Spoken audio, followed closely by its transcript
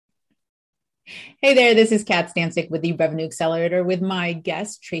Hey there, this is Kat Stancic with the Revenue Accelerator with my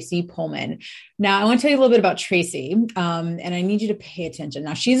guest, Tracy Pullman. Now, I want to tell you a little bit about Tracy, and I need you to pay attention.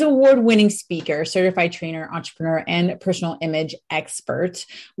 Now, she's an award-winning speaker, certified trainer, entrepreneur, and personal image expert,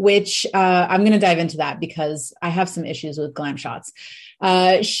 which I'm going to dive into that because I have some issues with glam shots.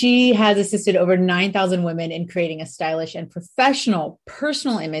 She has assisted over 9,000 women in creating a stylish and professional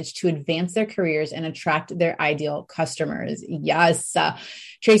personal image to advance their careers and attract their ideal customers. Yes.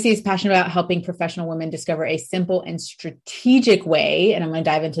 Tracy is passionate about helping professional women discover a simple and strategic way, and I'm going to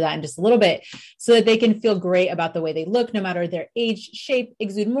dive into that in just a little bit, so that they can feel great about the way they look, no matter their age, shape,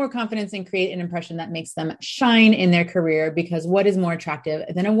 exude more confidence, and create an impression that makes them shine in their career. Because what is more attractive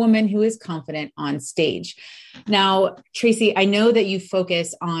than a woman who is confident on stage? Now, Tracy, I know that you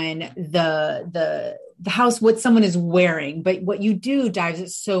focus on the house, what someone is wearing, but what you do dives it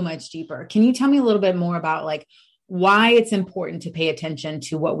so much deeper. Can you tell me a little bit more about why it's important to pay attention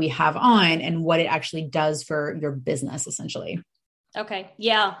to what we have on and what it actually does for your business, essentially? Okay.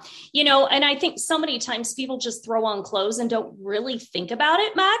 Yeah. And I think so many times people just throw on clothes and don't really think about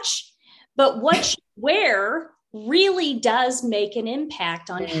it much, but what you wear really does make an impact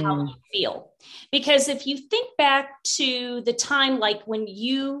on how you feel. Because if you think back to the time, like when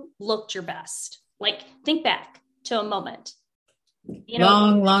you looked your best, think back to a moment,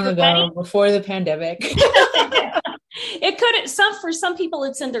 long ago, ready? before the pandemic. It could, for some people,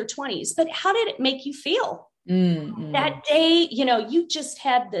 it's in their 20s, but how did it make you feel? That day, you just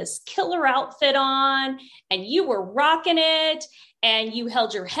had this killer outfit on and you were rocking it and you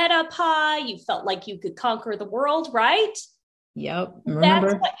held your head up high. You felt like you could conquer the world, right? Yep. Remember?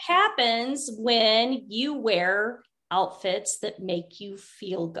 That's what happens when you wear outfits that make you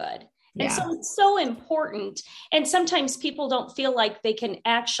feel good. And so it's so important. And sometimes people don't feel like they can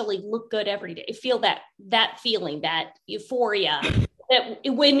actually look good every day, feel that feeling, that euphoria that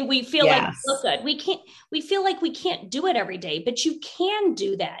when we feel like we look good, we feel like we can't do it every day, but you can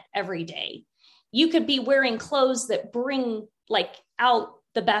do that every day. You could be wearing clothes that bring out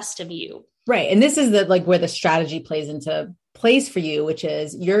the best of you. Right. And this is where the strategy plays into place for you, which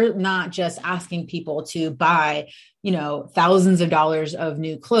is you're not just asking people to buy, thousands of dollars of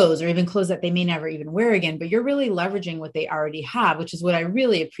new clothes or even clothes that they may never even wear again, but you're really leveraging what they already have, which is what I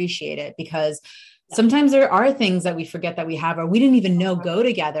really appreciate it, because sometimes there are things that we forget that we have, or we didn't even know go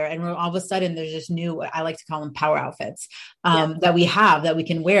together. And we're all of a sudden there's this new, I like to call them power outfits, that we have that we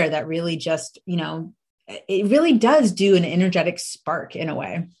can wear that really just, it really does do an energetic spark in a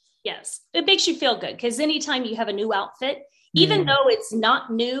way. Yes. It makes you feel good because anytime you have a new outfit, even though it's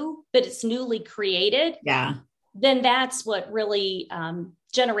not new, but it's newly created, then that's what really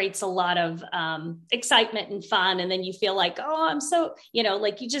generates a lot of excitement and fun. And then you feel like, oh, I'm so, you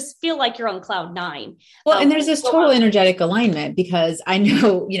just feel like you're on cloud nine. Well, and there's this total energetic alignment because I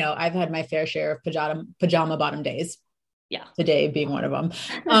know, I've had my fair share of pajama bottom days. Yeah. Today being one of them.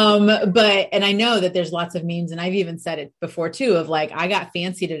 And I know that there's lots of memes, and I've even said it before too, of I got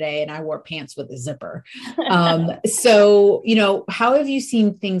fancy today and I wore pants with a zipper. So, how have you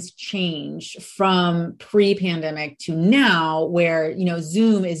seen things change from pre-pandemic to now where,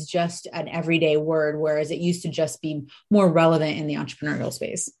 Zoom is just an everyday word, whereas it used to just be more relevant in the entrepreneurial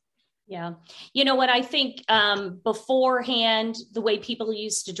space? Yeah. You know what? I think beforehand, the way people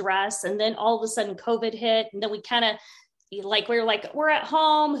used to dress, and then all of a sudden COVID hit, and then we kind of we're at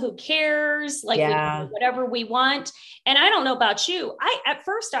home, who cares? We do whatever we want. And I don't know about you. At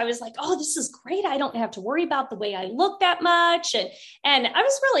first I was like, oh, this is great. I don't have to worry about the way I look that much. And I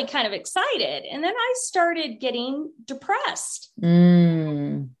was really kind of excited. And then I started getting depressed.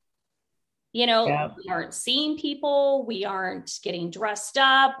 We aren't seeing people. We aren't getting dressed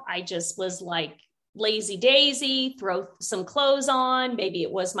up. I just was lazy daisy, throw some clothes on. Maybe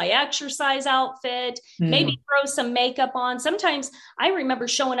it was my exercise outfit, maybe throw some makeup on. Sometimes I remember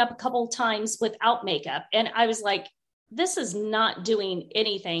showing up a couple of times without makeup. And I was like, this is not doing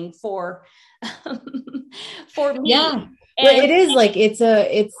anything for me. Yeah. Well, it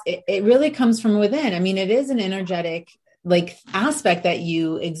is it really comes from within. I mean, it is an energetic aspect that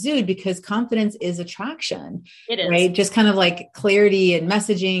you exude because confidence is attraction. It is. Right. Just kind of clarity and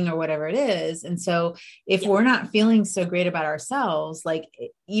messaging or whatever it is. And so if we're not feeling so great about ourselves,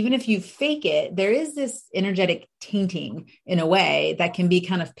 even if you fake it, there is this energetic tainting in a way that can be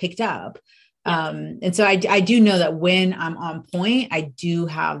kind of picked up. And so I do know that when I'm on point, I do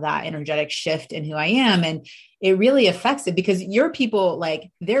have that energetic shift in who I am. And it really affects it because your people,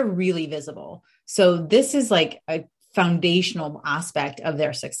 they're really visible. So this is a foundational aspect of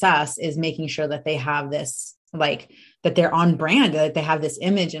their success is making sure that they have this like that they're on brand, that they have this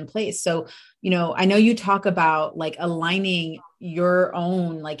image in place. So, I know you talk about like aligning your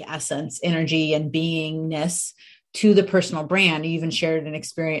own like essence, energy, and beingness to the personal brand. You even shared an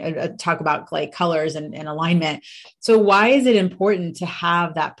experience, talk about like colors and alignment. So why is it important to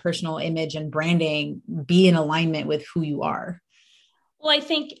have that personal image and branding be in alignment with who you are? Well, I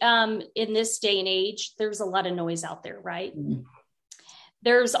think in this day and age, there's a lot of noise out there, right? Mm-hmm.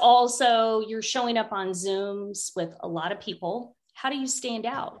 There's also, you're showing up on Zooms with a lot of people. How do you stand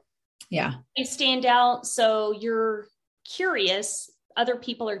out? Yeah. You stand out. So you're curious. Other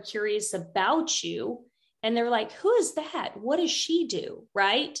people are curious about you. And they're like, who is that? What does she do?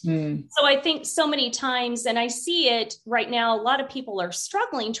 Right. Mm. So I think so many times, and I see it right now, a lot of people are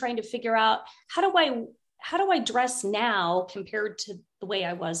struggling trying to figure out how do I dress now compared to the way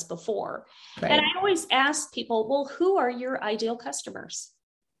I was before? Right. And I always ask people, well, who are your ideal customers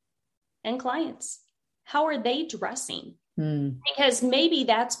and clients? How are they dressing? Because maybe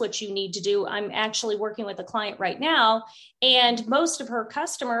that's what you need to do. I'm actually working with a client right now, and most of her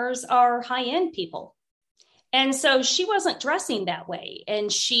customers are high-end people. And so she wasn't dressing that way.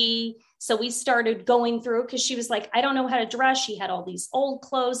 And so we started going through, because she was like, I don't know how to dress. She had all these old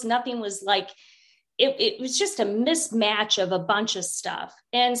clothes. Nothing was like, it was just a mismatch of a bunch of stuff.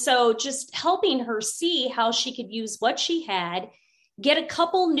 And so just helping her see how she could use what she had, get a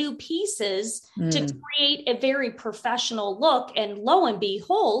couple new pieces to create a very professional look. And lo and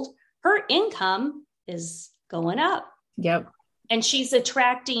behold, her income is going up. Yep. And she's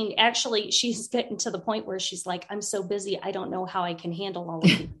attracting, actually, she's getting to the point where she's like, I'm so busy, I don't know how I can handle all of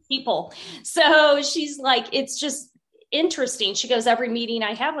these people. So she's like, it's just interesting. She goes, every meeting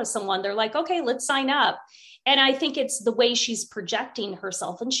I have with someone, they're like, okay, let's sign up. And I think it's the way she's projecting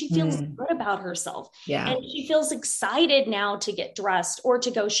herself, and she feels good about herself. Yeah. And she feels excited now to get dressed or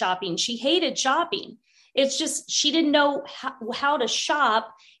to go shopping. She hated shopping. It's just, she didn't know how to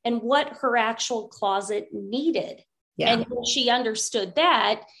shop and what her actual closet needed. Yeah. And when she understood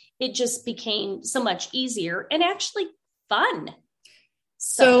that, it just became so much easier and actually fun.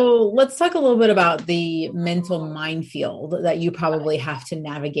 So let's talk a little bit about the mental minefield that you probably have to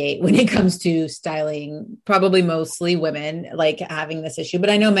navigate when it comes to styling, probably mostly women like having this issue, but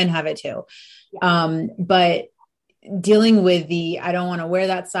I know men have it too. Yeah. But dealing with I don't want to wear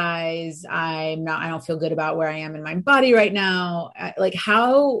that size. I don't feel good about where I am in my body right now.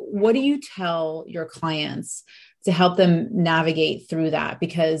 What do you tell your clients to help them navigate through that?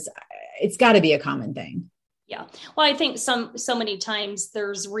 Because it's got to be a common thing. Yeah. Well, I think so many times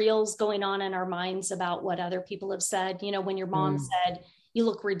there's reels going on in our minds about what other people have said. You know, when your mom said, you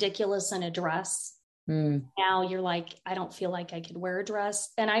look ridiculous in a dress. Now you're like, I don't feel like I could wear a dress.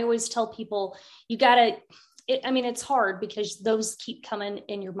 And I always tell people, it's hard because those keep coming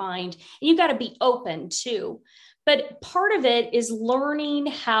in your mind, and you got to be open too. But part of it is learning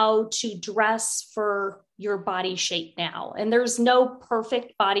how to dress for your body shape now. And there's no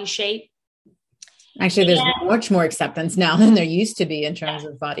perfect body shape. Actually, there's much more acceptance now than there used to be in terms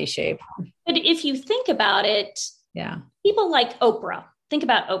of body shape. But if you think about it, people like Oprah, think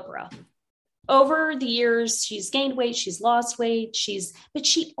about Oprah. Over the years, she's gained weight, she's lost weight, but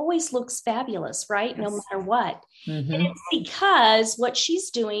she always looks fabulous, right? Yes. No matter what. Mm-hmm. And it's because what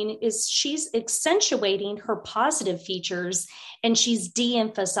she's doing is she's accentuating her positive features and she's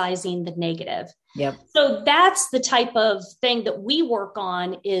de-emphasizing the negative. Yep. So that's the type of thing that we work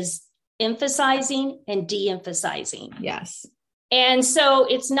on, is emphasizing and de-emphasizing. Yes. And so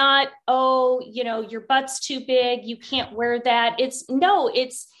it's not, your butt's too big, you can't wear that.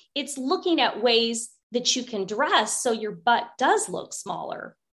 It's looking at ways that you can dress so your butt does look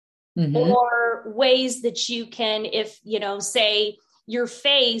smaller, or ways that you can, say your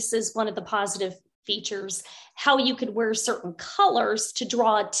face is one of the positive features, how you could wear certain colors to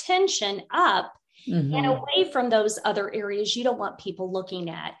draw attention up and away from those other areas you don't want people looking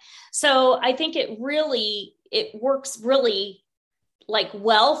at. So I think it works really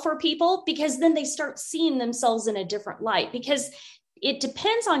well for people, because then they start seeing themselves in a different light, because it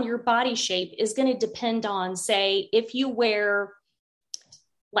depends on your body shape is going to depend on, say, if you wear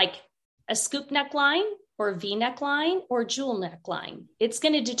like a scoop neckline or a V neckline or a jewel neckline, it's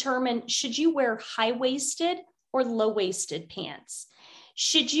going to determine, should you wear high-waisted or low-waisted pants?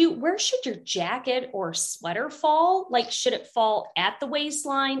 Where should your jacket or sweater fall? Should it fall at the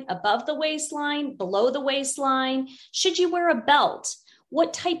waistline, above the waistline, below the waistline? Should you wear a belt?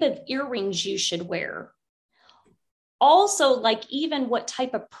 What type of earrings you should wear? Also, even what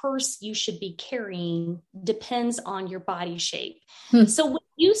type of purse you should be carrying depends on your body shape. So when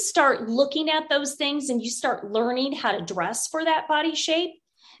you start looking at those things and you start learning how to dress for that body shape,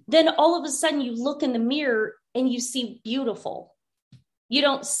 then all of a sudden you look in the mirror and you see beautiful. You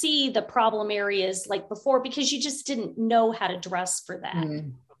don't see the problem areas like before because you just didn't know how to dress for that.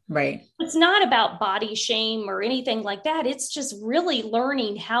 Right. It's not about body shame or anything like that. It's just really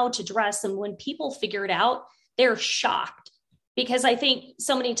learning how to dress. And when people figure it out, they're shocked, because I think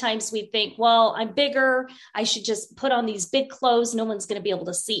so many times we think, well, I'm bigger, I should just put on these big clothes, no one's going to be able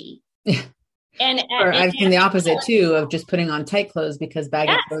to see. Yeah. Or I've seen the opposite too, of just putting on tight clothes because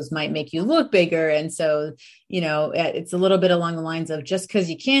baggy clothes might make you look bigger. And so, it's a little bit along the lines of just because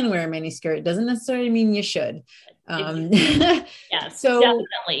you can wear a mini skirt doesn't necessarily mean you should. Yes, so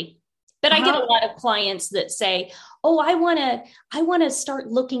definitely. But I get a lot of clients that say, oh, I want to start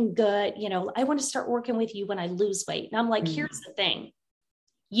looking good. I want to start working with you when I lose weight. And I'm like, here's the thing.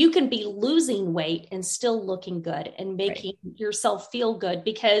 You can be losing weight and still looking good and making yourself feel good,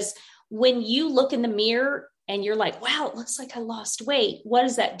 because when you look in the mirror and you're like, wow, it looks like I lost weight. What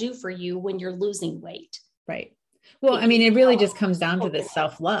does that do for you when you're losing weight? Right. Well, I mean, it really just comes down to this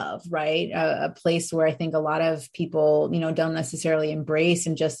self-love, right? A place where I think a lot of people, don't necessarily embrace,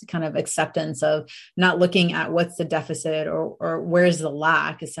 and just kind of acceptance of not looking at what's the deficit or where's the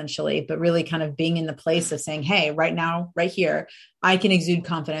lack essentially, but really kind of being in the place of saying, hey, right now, right here, I can exude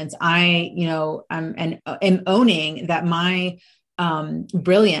confidence. I'm owning that my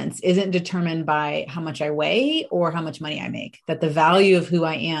brilliance isn't determined by how much I weigh or how much money I make, that the value of who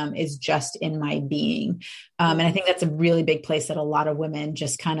I am is just in my being. And I think that's a really big place that a lot of women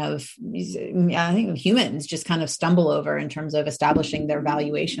just kind of, I think humans just kind of stumble over in terms of establishing their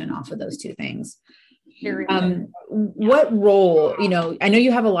valuation off of those two things. What role, I know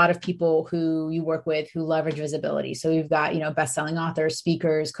you have a lot of people who you work with who leverage visibility. So you've got, best-selling authors,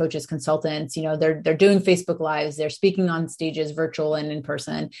 speakers, coaches, consultants, they're doing Facebook Lives, they're speaking on stages, virtual and in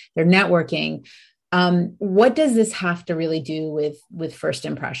person, they're networking. What does this have to really do with first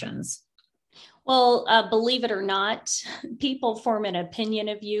impressions? Well, believe it or not, people form an opinion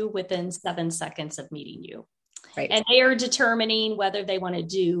of you within 7 seconds of meeting you. Right. And they are determining whether they want to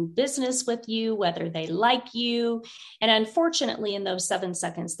do business with you, whether they like you. And unfortunately, in those 7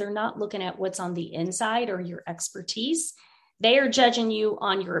 seconds, they're not looking at what's on the inside or your expertise. They are judging you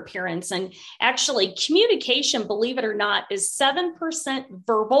on your appearance. And actually, communication, believe it or not, is 7%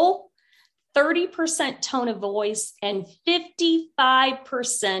 verbal, 30% tone of voice, and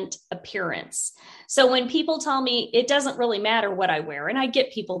 55% appearance. So when people tell me it doesn't really matter what I wear, and I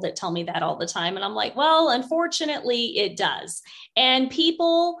get people that tell me that all the time, and I'm like, well, unfortunately it does. And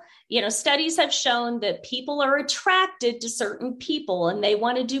people, studies have shown that people are attracted to certain people and they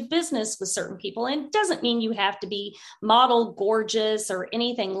want to do business with certain people. And it doesn't mean you have to be model gorgeous or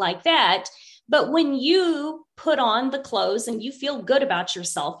anything like that. But when you put on the clothes and you feel good about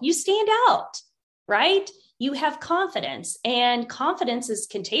yourself, you stand out, right? You have confidence, and confidence is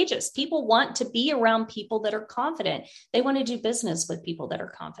contagious. People want to be around people that are confident. They want to do business with people that are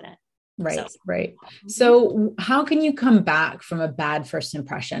confident. Right. Right. So how can you come back from a bad first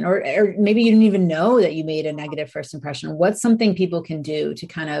impression, or maybe you didn't even know that you made a negative first impression? What's something people can do to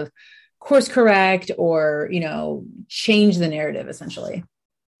kind of course correct or, change the narrative essentially?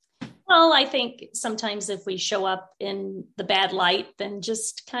 Well, I think sometimes if we show up in the bad light, then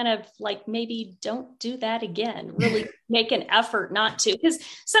just kind of like, maybe don't do that again, really make an effort not to, because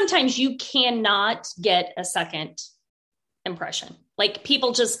sometimes you cannot get a second impression. Like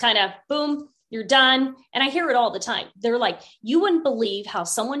people just kind of, boom, you're done. And I hear it all the time. They're like, you wouldn't believe how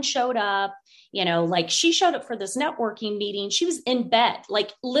someone showed up, like she showed up for this networking meeting. She was in bed,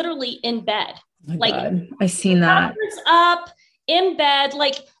 like literally in bed. Oh my God. I've seen that. Up in bed,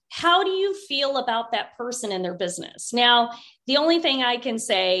 like, how do you feel about that person and their business? Now, the only thing I can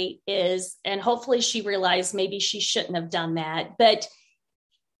say is, and hopefully she realized maybe she shouldn't have done that, but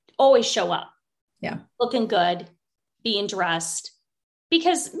always show up. Yeah. Looking good, being dressed.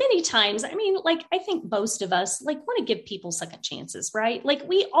 Because many times, I think most of us want to give people second chances, right? Like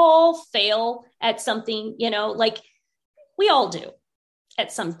we all fail at something, we all do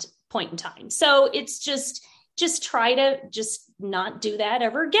at some point in time. So it's just try to just not do that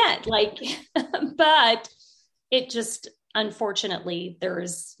ever again. But it just, unfortunately,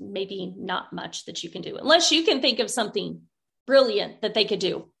 there's maybe not much that you can do unless you can think of something brilliant that they could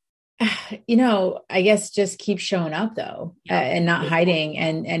do. I guess just keep showing up though, and not hiding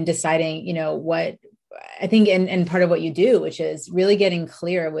and deciding, what I think, and part of what you do, which is really getting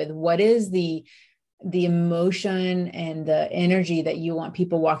clear with what is the emotion and the energy that you want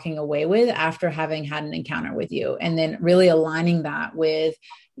people walking away with after having had an encounter with you. And then really aligning that with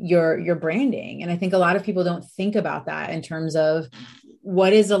your branding. And I think a lot of people don't think about that in terms of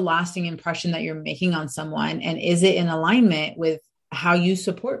what is a lasting impression that you're making on someone, and is it in alignment with how you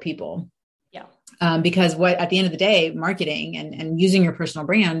support people? Yeah. Because what at the end of the day, marketing and using your personal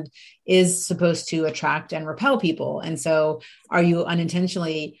brand is supposed to attract and repel people. And so are you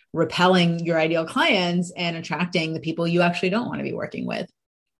unintentionally repelling your ideal clients and attracting the people you actually don't want to be working with?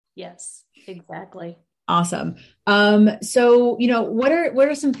 Yes, exactly. Awesome. So, what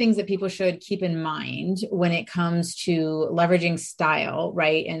are some things that people should keep in mind when it comes to leveraging style,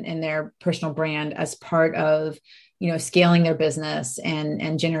 right? And their personal brand as part of, scaling their business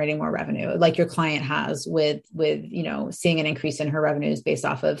and generating more revenue, like your client has with, seeing an increase in her revenues based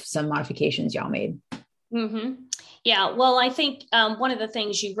off of some modifications y'all made. Mm-hmm. Yeah. Well, I think one of the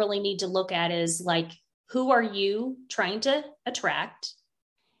things you really need to look at is like, who are you trying to attract?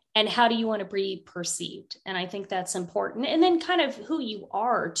 And how do you want to be perceived? And I think that's important. And then kind of who you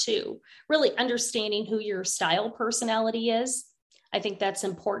are too, really understanding who your style personality is. I think that's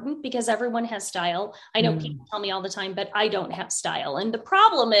important because everyone has style. I know people tell me all the time, but I don't have style. And the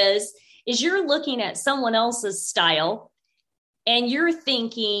problem is you're looking at someone else's style and you're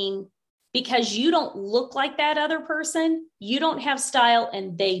thinking, because you don't look like that other person, you don't have style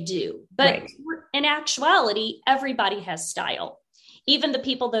and they do. But in actuality, everybody has style. Even the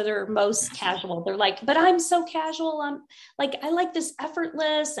people that are most casual, they're like, but I'm so casual. I'm like, I like this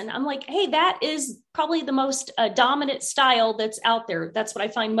effortless. And I'm like, hey, that is probably the most dominant style that's out there. That's what I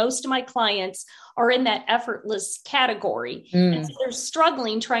find most of my clients are in that effortless category. And so they're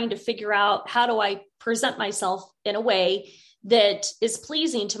struggling trying to figure out, how do I present myself in a way that is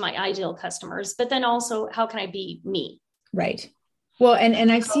pleasing to my ideal customers, but then also how can I be me? Right. Well,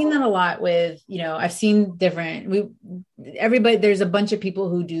 and I've seen that a lot with, I've seen everybody, there's a bunch of people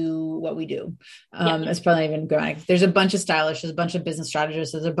who do what we do. It's probably not even grammatic. There's a bunch of stylists, there's a bunch of business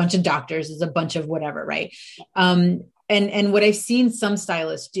strategists, there's a bunch of doctors, there's a bunch of whatever. Right. And what I've seen some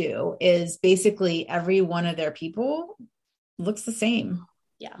stylists do is basically every one of their people looks the same.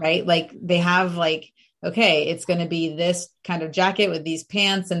 Yeah. Right. Like they have okay, it's going to be this kind of jacket with these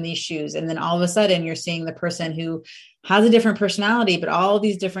pants and these shoes. And then all of a sudden you're seeing the person who has a different personality, but all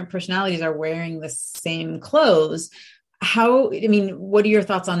these different personalities are wearing the same clothes. What are your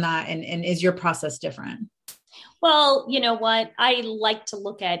thoughts on that? And is your process different? Well, you know what? I like to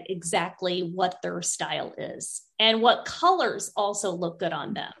look at exactly what their style is and what colors also look good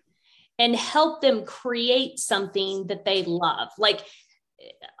on them and help them create something that they love. Like,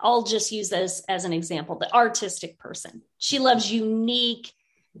 I'll just use this as an example, the artistic person. She loves unique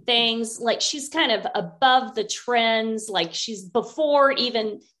things. Like she's kind of above the trends. Like she's before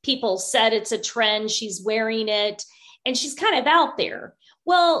even people said it's a trend, she's wearing it and she's kind of out there.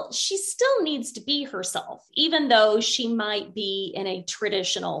 Well, she still needs to be herself, even though she might be in a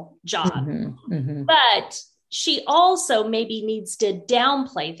traditional job, but she also maybe needs to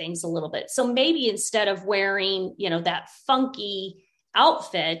downplay things a little bit. So maybe instead of wearing, that funky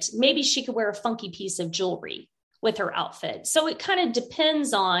outfit, maybe she could wear a funky piece of jewelry with her outfit. So it kind of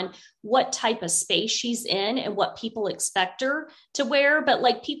depends on what type of space she's in and what people expect her to wear. But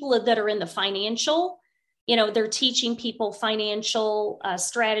like people that are in the financial, they're teaching people financial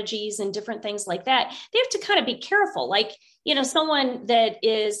strategies and different things like that. They have to kind of be careful. Like, someone that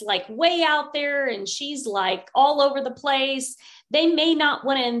is like way out there and she's like all over the place, they may not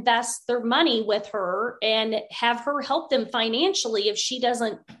want to invest their money with her and have her help them financially if she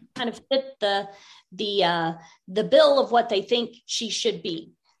doesn't kind of fit the bill of what they think she should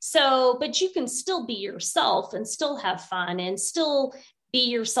be. So, but you can still be yourself and still have fun and still be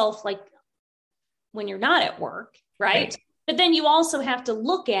yourself like when you're not at work, right? But then you also have to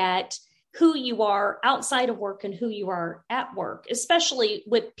look at who you are outside of work and who you are at work, especially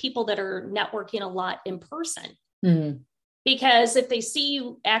with people that are networking a lot in person. Because if they see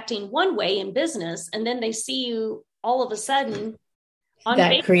you acting one way in business and then they see you all of a sudden on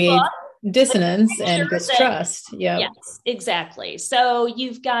that Facebook, creates dissonance and distrust. Yes, exactly. So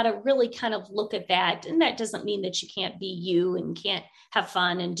you've got to really kind of look at that. And that doesn't mean that you can't be you and can't have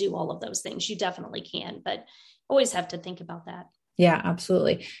fun and do all of those things. You definitely can, but always have to think about that. Yeah,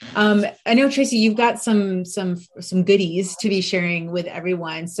 absolutely. I know, Tracy, you've got some goodies to be sharing with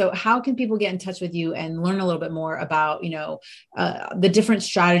everyone. So how can people get in touch with you and learn a little bit more about, the different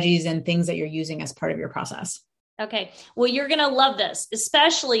strategies and things that you're using as part of your process? Okay. Well, you're going to love this,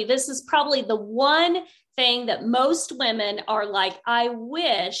 especially this is probably the one thing that most women are like, I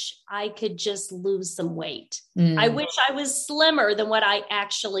wish I could just lose some weight. I wish I was slimmer than what I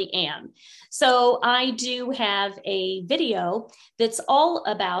actually am. So I do have a video that's all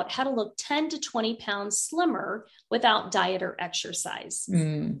about how to look 10 to 20 pounds slimmer without diet or exercise.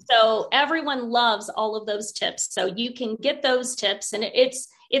 So everyone loves all of those tips. So you can get those tips and it's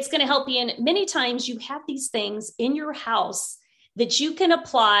going to help you. And many times you have these things in your house that you can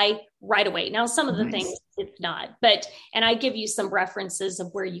apply right away. Now, some of the things it's not, and I give you some references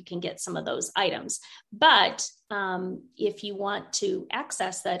of where you can get some of those items. But if you want to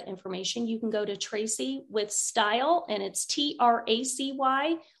access that information, you can go to Tracy with Style, and it's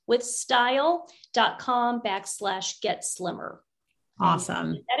TRACY with style.com/get slimmer.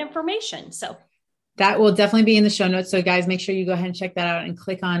 Awesome. That information. So that will definitely be in the show notes. So guys, make sure you go ahead and check that out and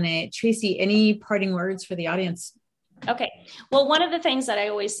click on it. Tracy, any parting words for the audience? Okay. Well, one of the things that I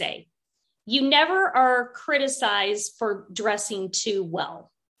always say, you never are criticized for dressing too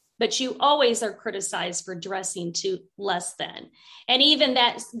well, but you always are criticized for dressing too less than. And even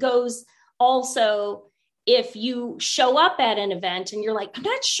that goes also if you show up at an event and you're like, I'm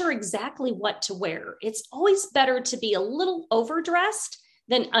not sure exactly what to wear. It's always better to be a little overdressed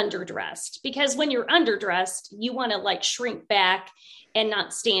than underdressed, because when you're underdressed, you want to like shrink back and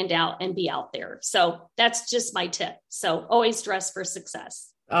not stand out and be out there. So that's just my tip. So always dress for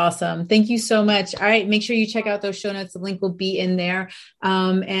success. Awesome. Thank you so much. All right. Make sure you check out those show notes. The link will be in there.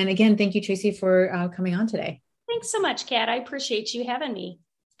 And again, thank you, Tracy, for coming on today. Thanks so much, Kat. I appreciate you having me.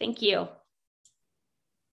 Thank you.